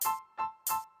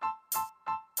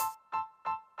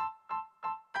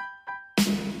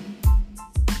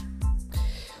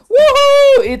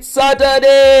It's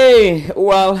Saturday.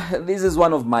 Well, this is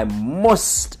one of my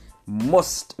most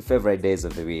favorite days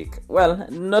of the week. Well,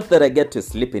 not that I get to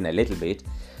sleep in a little bit,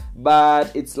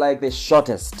 but it's like the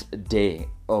shortest day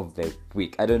of the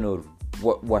week. I don't know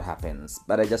what happens,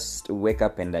 but I just wake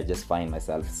up and I just find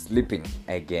myself sleeping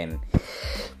again.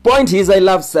 Point is, I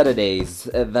love Saturdays.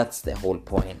 That's the whole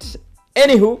point.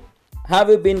 Anywho, how have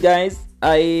you been, guys?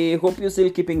 I hope you're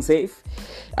still keeping safe.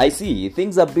 I see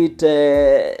things are a bit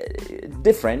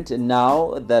different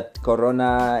now that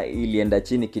Corona ilienda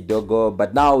chini kidogo,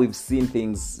 but now we've seen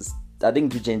things starting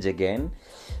to change again.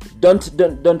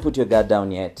 Don't put your guard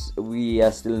down yet. We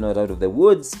are still not out of the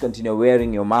woods. Continue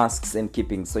wearing your masks and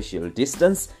keeping social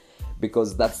distance,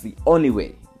 because that's the only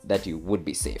way that you would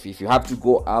be safe. If you have to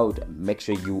go out, make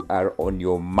sure you are on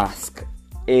your mask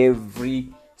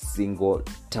every single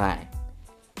time.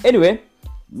 Anyway,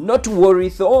 not to worry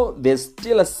though, there's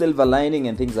still a silver lining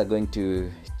and things are going to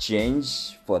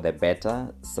change for the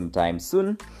better sometime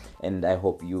soon, and I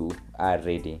hope you are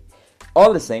ready.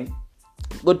 All the same,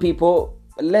 good people,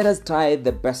 let us try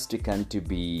the best we can to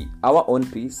be our own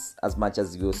peace as much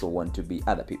as we also want to be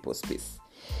other people's peace.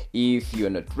 If you're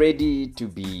not ready to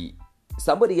be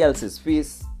somebody else's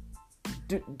peace,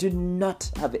 do not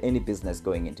have any business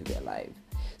going into their life.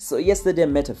 So yesterday I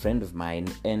met a friend of mine,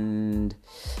 and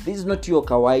this is not your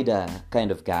kawaida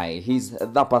kind of guy. He's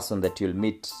that person that you'll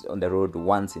meet on the road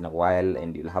once in a while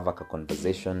and you'll have a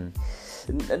conversation.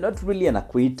 Not really an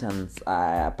acquaintance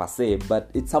per se, but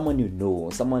it's someone you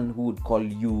know, someone who would call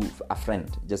you a friend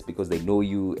just because they know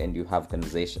you and you have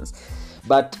conversations.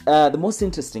 But the most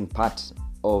interesting part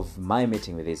of my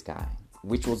meeting with this guy,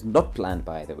 which was not planned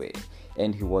by the way,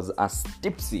 and he was as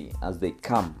tipsy as they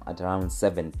come at around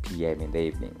 7 p.m. in the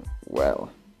evening.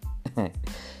 Well,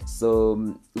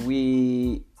 so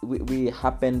we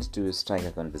happened to strike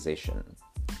a conversation,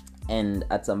 and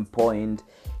at some point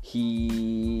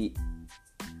he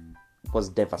was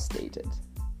devastated,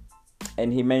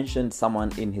 and he mentioned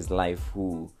someone in his life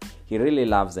who he really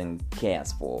loves and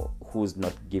cares for, who's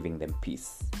not giving them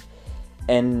peace.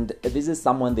 And this is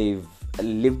someone they've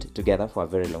lived together for a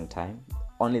very long time,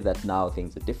 only that now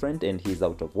things are different and he's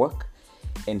out of work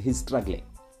and he's struggling.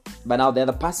 But now the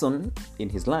other person in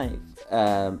his life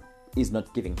is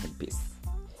not giving him peace.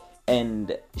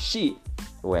 And she,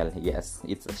 well, yes,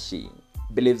 it's a she,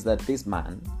 believes that this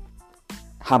man,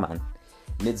 Haman,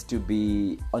 needs to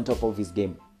be on top of his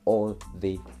game all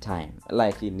the time.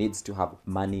 Like he needs to have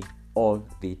money all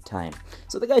the time.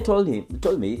 So the guy told me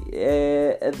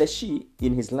the she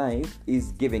in his life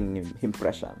is giving him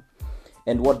pressure.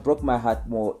 And what broke my heart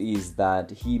more is that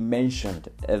he mentioned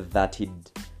that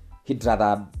he'd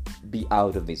rather be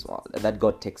out of this world, that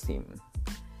God takes him.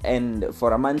 And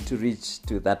for a man to reach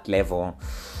to that level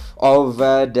of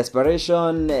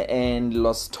desperation and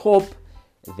lost hope,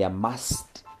 there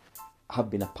must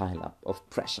have been a pile-up of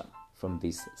pressure from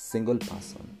this single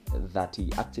person that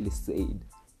he actually said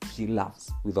he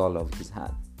loves with all of his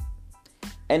heart.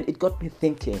 And it got me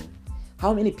thinking,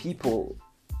 how many people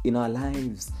in our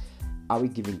lives are we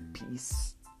giving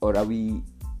peace, or are we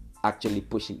actually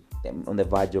pushing them on the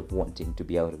verge of wanting to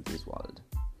be out of this world?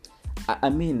 I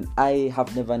mean, I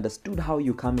have never understood how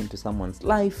you come into someone's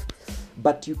life,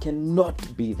 but you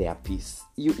cannot be their peace.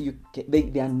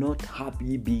 They are not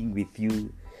happy being with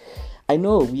you. I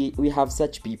know we have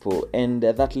such people, and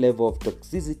that level of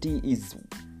toxicity is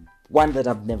one that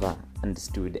I've never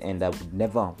understood, and I would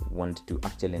never want to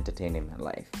actually entertain in my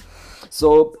life.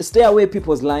 So stay away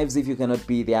people's lives if you cannot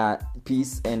be their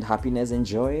peace and happiness and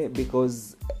joy,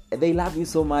 because they love you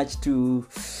so much to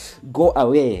go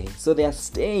away. So they are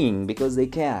staying because they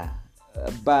care.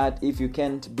 But if you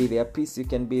can't be their peace, you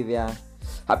can be their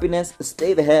happiness,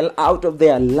 stay the hell out of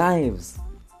their lives,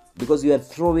 because you are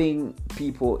throwing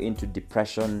people into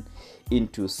depression,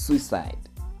 into suicide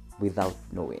without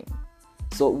knowing.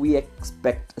 So we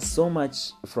expect so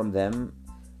much from them,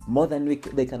 more than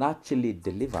they can actually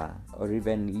deliver or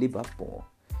even live up for.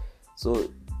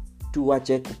 So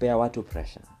tuache kupea watu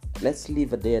pressure. Let's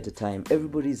live a day at a time.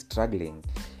 Everybody is struggling,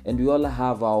 and we all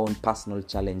have our own personal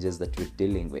challenges that we're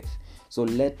dealing with. So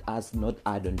let us not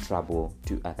add on trouble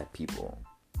to other people.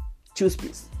 Choose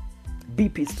peace. Be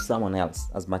peace to someone else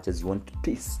as much as you want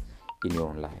peace in your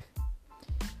own life.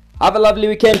 Have a lovely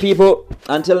weekend, people.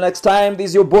 Until next time, this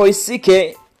is your boy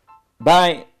CK.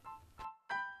 Bye.